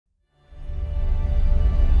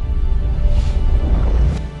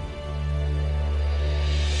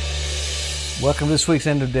Welcome to this week's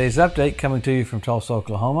End of Days Update, coming to you from Tulsa,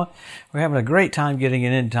 Oklahoma. We're having a great time getting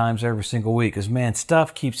in end times every single week, because man,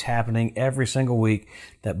 stuff keeps happening every single week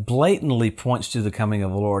that blatantly points to the coming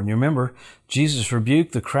of the Lord. And you remember, Jesus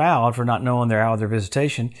rebuked the crowd for not knowing their hour of their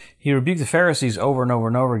visitation. He rebuked the Pharisees over and over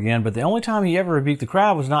and over again, but the only time he ever rebuked the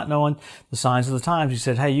crowd was not knowing the signs of the times. He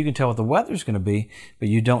said, hey, you can tell what the weather's going to be, but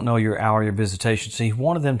you don't know your hour of your visitation. So he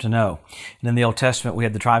wanted them to know. And in the Old Testament, we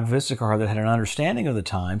had the tribe of Issachar that had an understanding of the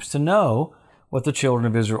times to know what the children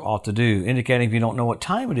of Israel ought to do, indicating if you don't know what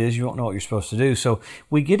time it is, you won't know what you're supposed to do. So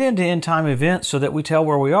we get into end time events so that we tell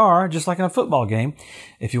where we are, just like in a football game.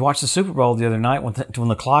 If you watched the Super Bowl the other night, when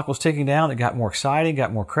the clock was ticking down, it got more exciting,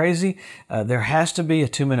 got more crazy. There has to be a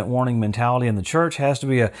 2-minute warning mentality in the church, has to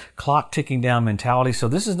be a clock ticking down mentality. So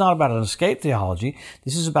this is not about an escape theology.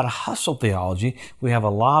 This is about a hustle theology. We have a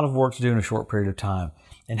lot of work to do in a short period of time.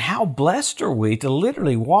 And how blessed are we to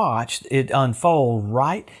literally watch it unfold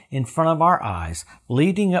right in front of our eyes,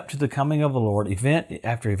 leading up to the coming of the Lord, event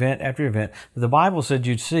after event after event, that the Bible said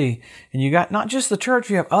you'd see. And you got not just the church,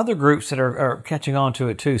 you have other groups that are catching on to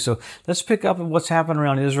it too. So let's pick up what's happening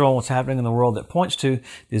around Israel, what's happening in the world that points to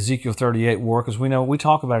the Ezekiel 38 war, because we know, we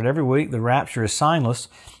talk about it every week. The rapture is signless.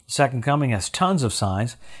 The second coming has tons of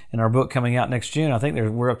signs. In our book coming out next June, I think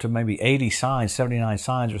we're up to maybe 80 signs, 79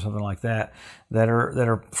 signs or something like that, that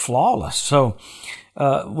are flawless. So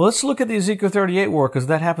let's look at the Ezekiel 38 war, because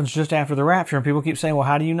that happens just after the rapture. And people keep saying, well,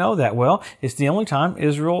 how do you know that? Well, it's the only time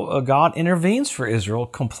God intervenes for Israel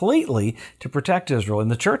completely to protect Israel. In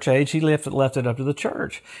the church age, he left it up to the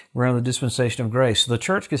church. We're in the dispensation of grace. So the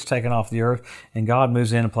church gets taken off the earth, and God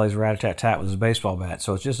moves in and plays rat-a-tat-tat with his baseball bat.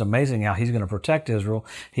 So it's just amazing how he's going to protect Israel.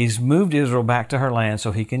 He's moved Israel back to her land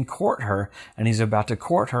so he can court her, and he's about to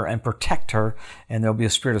court her and protect her, and there'll be a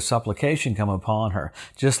spirit of supplication come upon her.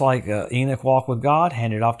 Just like Enoch walked with God,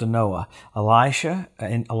 handed off to Noah. Elijah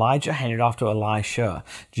handed off to Elisha.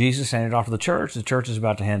 Jesus handed off to the church. The church is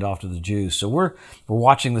about to hand off to the Jews. So we're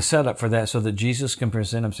watching the setup for that so that Jesus can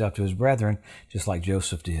present himself to his brethren, just like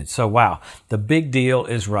Joseph did. So wow, the big deal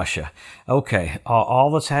is Russia. Okay,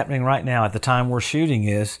 all that's happening right now at the time we're shooting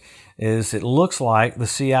is it looks like the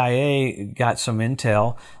CIA got some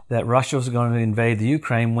intel that Russia was going to invade the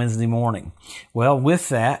Ukraine Wednesday morning. Well, with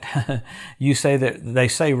that, they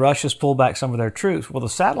say Russia's pulled back some of their troops. Well, the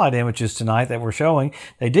satellite images tonight that we're showing,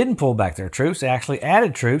 they didn't pull back their troops. They actually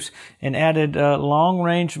added troops and added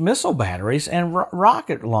long-range missile batteries and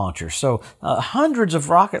rocket launchers. So hundreds of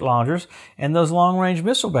rocket launchers and those long-range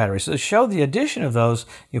missile batteries. So they show the addition of those,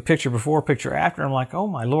 picture before, picture after. I'm like, oh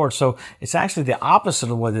my Lord. So it's actually the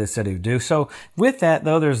opposite of what they said he would do. So with that,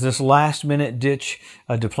 though, there's this last-minute ditch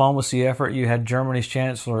diplomacy effort. You had Germany's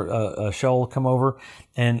Chancellor Scholz come over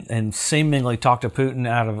and seemingly talk to Putin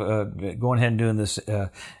out of going ahead and doing this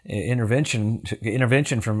intervention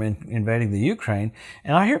from invading the Ukraine.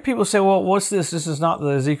 And I hear people say, well, what's this? This is not the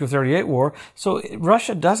Ezekiel 38 war. So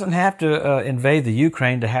Russia doesn't have to invade the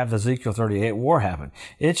Ukraine to have the Ezekiel 38 war happen.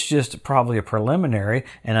 It's just probably a preliminary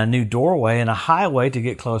and a new doorway and a highway to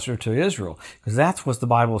get closer to Israel, because that's what the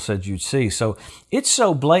Bible said you'd see. So it's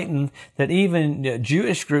so blatant that even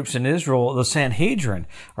Jewish groups in Israel, the Sanhedrin,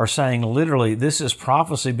 are saying literally this is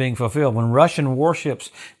prophecy being fulfilled. When Russian warships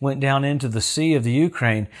went down into the sea of the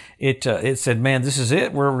Ukraine, it said, man, this is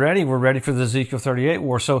it. We're ready for the Ezekiel 38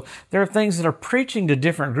 war. So there are things that are preaching to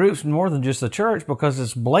different groups more than just the church, because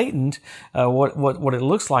it's blatant what it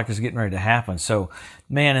looks like is getting ready to happen. So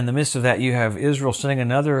man, in the midst of that, you have Israel sending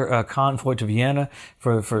another convoy to Vienna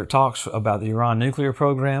for talks about the Iran nuclear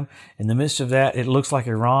program. In the midst of that, it looks like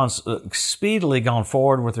Iran's speedily gone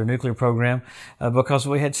forward with their nuclear program because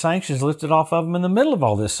we had sanctions lifted off of them in the middle of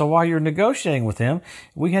all this. So while you're negotiating with them,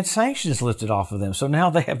 we had sanctions lifted off of them. So now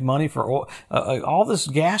they have money for oil. All this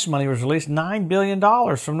gas money was released, $9 billion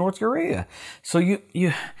from North Korea. So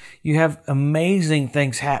you have amazing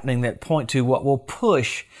things happening that point to what will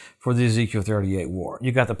push for the Ezekiel 38 war.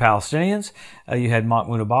 You got the Palestinians. You had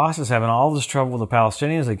Mahmoud Abbas is having all this trouble with the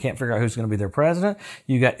Palestinians. They can't figure out who's going to be their president.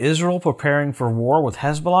 You got Israel preparing for war with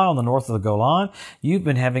Hezbollah on the north of the Golan. You've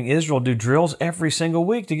been having Israel do drills every single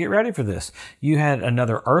week to get ready for this. You had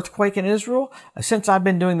another earthquake in Israel. Since I've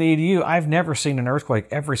been doing the EDU, I've never seen an earthquake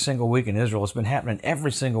every single week in Israel. It's been happening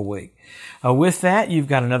every single week. With that, you've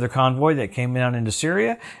got another convoy that came down into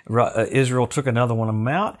Syria. Israel took another one of them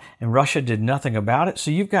out, and Russia did nothing about it.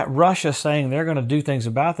 So you've got Russia saying they're going to do things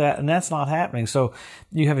about that, and that's not happening. So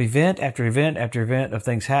you have event after event after event of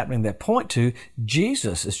things happening that point to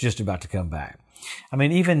Jesus is just about to come back. I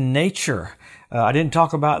mean, even nature I didn't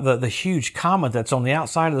talk about the huge comet that's on the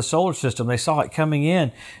outside of the solar system. They saw it coming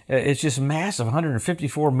in. It's just massive,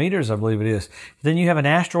 154 meters, I believe it is. Then you have an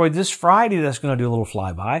asteroid this Friday that's going to do a little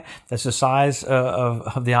flyby. That's the size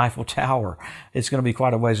of the Eiffel Tower. It's going to be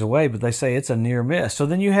quite a ways away, but they say it's a near miss. So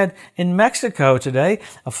then you had in Mexico today,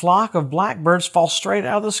 a flock of blackbirds fall straight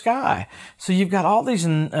out of the sky. So you've got all these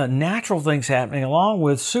natural things happening along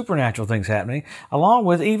with supernatural things happening, along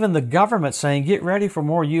with even the government saying, get ready for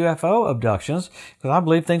more UFO abductions, because I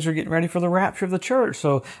believe things are getting ready for the rapture of the church.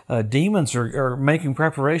 So demons are making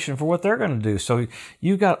preparation for what they're going to do. So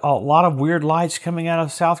you've got a lot of weird lights coming out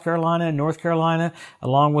of South Carolina and North Carolina,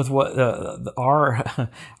 along with what our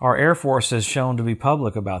Air Force has shown to be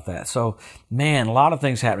public about that. So, man, a lot of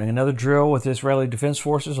things happening. Another drill with Israeli Defense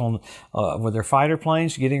Forces on with their fighter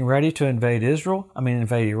planes getting ready to invade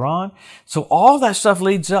invade Iran. So all that stuff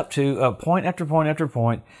leads up to point after point after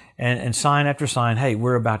point and sign after sign. Hey,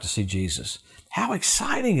 we're about to see Jesus. How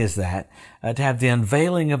exciting is that to have the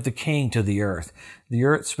unveiling of the King to the earth? The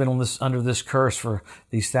earth's been under this curse for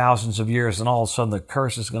these thousands of years, and all of a sudden the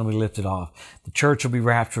curse is going to be lifted off. The church will be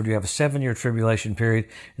raptured. You have a 7-year tribulation period,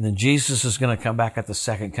 and then Jesus is going to come back at the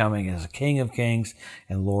second coming as a King of kings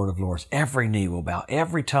and Lord of lords. Every knee will bow.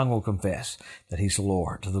 Every tongue will confess that He's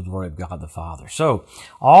Lord, to the glory of God the Father. So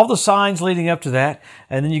all the signs leading up to that,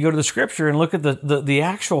 and then you go to the Scripture and look at the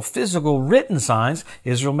actual physical written signs.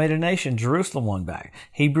 Israel made a nation. Jerusalem won back.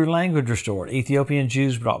 Hebrew language restored. Ethiopian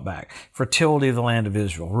Jews brought back. Fertility of the land of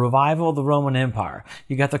Israel. Revival of the Roman Empire.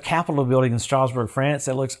 You got the Capitol building in Strasbourg, France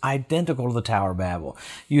that looks identical to the Tower of Babel.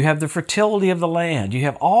 You have the fertility of the land. You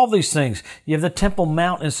have all these things. You have the Temple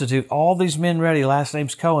Mount Institute. All these men ready. Last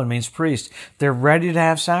name's Cohen, means priest. They're ready to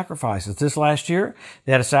have sacrifices. This last year,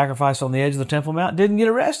 they had a sacrifice on the edge of the Temple Mount. Didn't get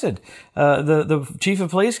arrested. The chief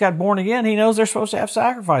of police got born again. He knows they're supposed to have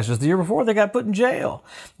sacrifices. The year before, they got put in jail.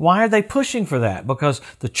 Why are they pushing for that? Because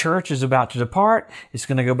the church is about to depart. It's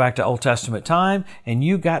going to go back to Old Testament time, and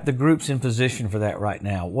you got the groups in position for that right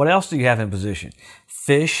now. What else do you have in position?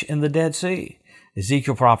 Fish in the Dead Sea.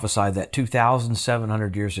 Ezekiel prophesied that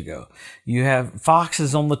 2,700 years ago. You have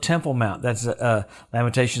foxes on the Temple Mount. That's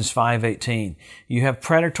Lamentations 5:18. You have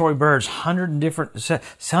predatory birds,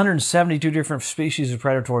 172 different species of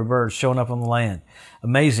predatory birds showing up on the land.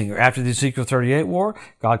 Amazing. After the Ezekiel 38 war,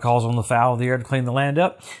 God calls on the fowl of the air to clean the land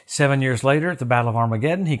up. 7 years later, at the Battle of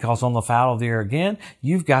Armageddon, He calls on the fowl of the air again.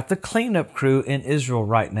 You've got the cleanup crew in Israel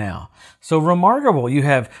right now. So remarkable. You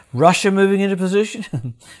have Russia moving into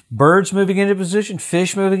position, birds moving into position,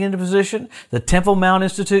 fish moving into position, the Temple Mount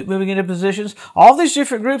Institute moving into positions, all these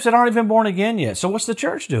different groups that aren't even born again yet. So what's the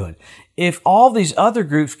church doing? If all these other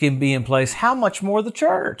groups can be in place, how much more the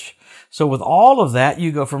church? So with all of that,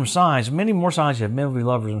 you go from signs, many more signs. You have men will be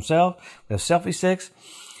lovers themselves. We have selfie sticks.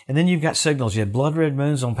 And then you've got signals. You had blood red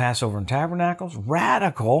moons on Passover and Tabernacles.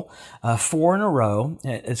 Radical, 4 in a row.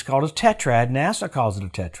 It's called a tetrad. NASA calls it a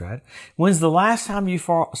tetrad. When's the last time you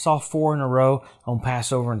saw 4 in a row on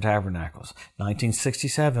Passover and Tabernacles?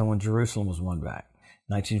 1967, when Jerusalem was won back.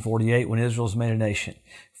 1948, when Israel was made a nation.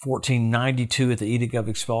 1492 at the Edict of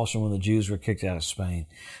Expulsion, when the Jews were kicked out of Spain.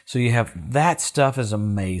 So you have that stuff is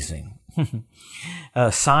amazing.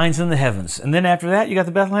 Signs in the heavens. And then after that, you got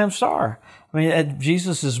the Bethlehem star. I mean, at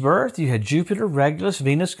Jesus' birth, you had Jupiter, Regulus,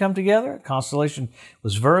 Venus come together. Constellation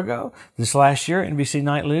was Virgo. This last year, NBC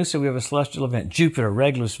Nightly News said we have a celestial event. Jupiter,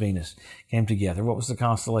 Regulus, Venus came together. What was the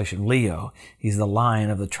constellation? Leo. He's the lion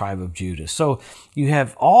of the tribe of Judah. So you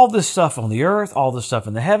have all this stuff on the earth, all this stuff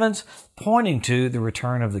in the heavens, pointing to the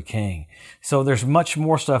return of the King. So there's much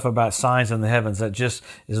more stuff about signs in the heavens that just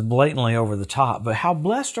is blatantly over the top. But how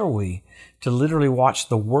blessed are we to literally watch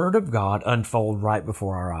the Word of God unfold right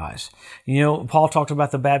before our eyes? You know, Paul talked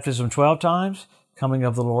about the baptism 12 times, coming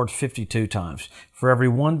of the Lord 52 times. For every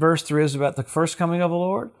one verse there is about the first coming of the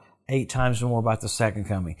Lord, 8 times more about the second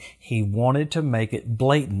coming. He wanted to make it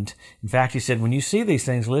blatant. In fact, he said, when you see these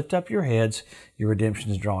things, lift up your heads, your redemption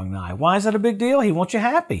is drawing nigh. Why is that a big deal? He wants you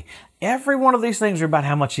happy. Every one of these things are about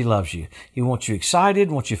how much He loves you. He wants you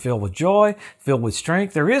excited, wants you filled with joy, filled with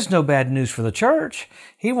strength. There is no bad news for the church.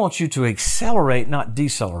 He wants you to accelerate, not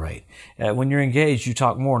decelerate. When you're engaged, you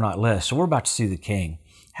talk more, not less. So we're about to see the King.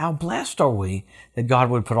 How blessed are we that God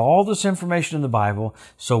would put all this information in the Bible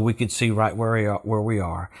so we could see right where we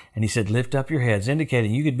are. And He said, lift up your heads,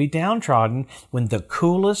 indicating you could be downtrodden when the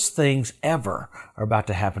coolest things ever are about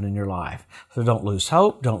to happen in your life. So don't lose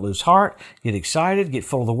hope, don't lose heart, get excited, get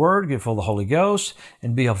full of the Word, get full of the Holy Ghost,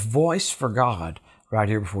 and be a voice for God right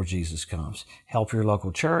here before Jesus comes. Help your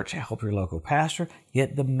local church, help your local pastor,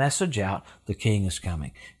 get the message out, the King is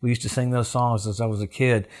coming. We used to sing those songs as I was a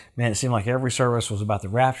kid. Man, it seemed like every service was about the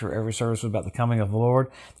rapture, every service was about the coming of the Lord.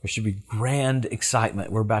 There should be grand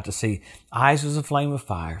excitement. We're about to see eyes as a flame of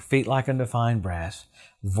fire, feet like undefined brass,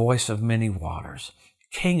 voice of many waters,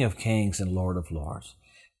 King of kings and Lord of lords,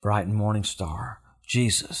 bright and morning star,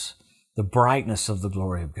 Jesus, the brightness of the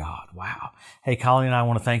glory of God. Wow. Hey, Colleen and I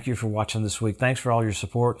want to thank you for watching this week. Thanks for all your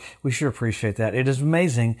support. We sure appreciate that. It is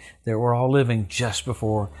amazing that we're all living just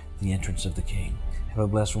before the entrance of the King. Have a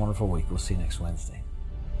blessed, wonderful week. We'll see you next Wednesday.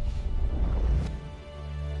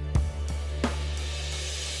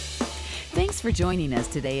 Thanks for joining us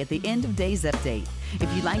today at the End of Days Update.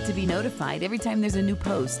 If you'd like to be notified every time there's a new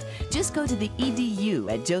post, just go to the EDU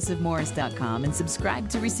at josephmorris.com and subscribe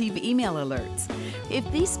to receive email alerts. If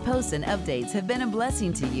these posts and updates have been a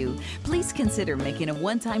blessing to you, please consider making a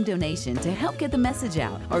one-time donation to help get the message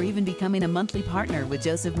out, or even becoming a monthly partner with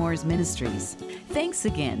Joseph Morris Ministries. Thanks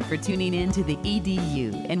again for tuning in to the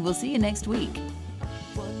EDU, and we'll see you next week.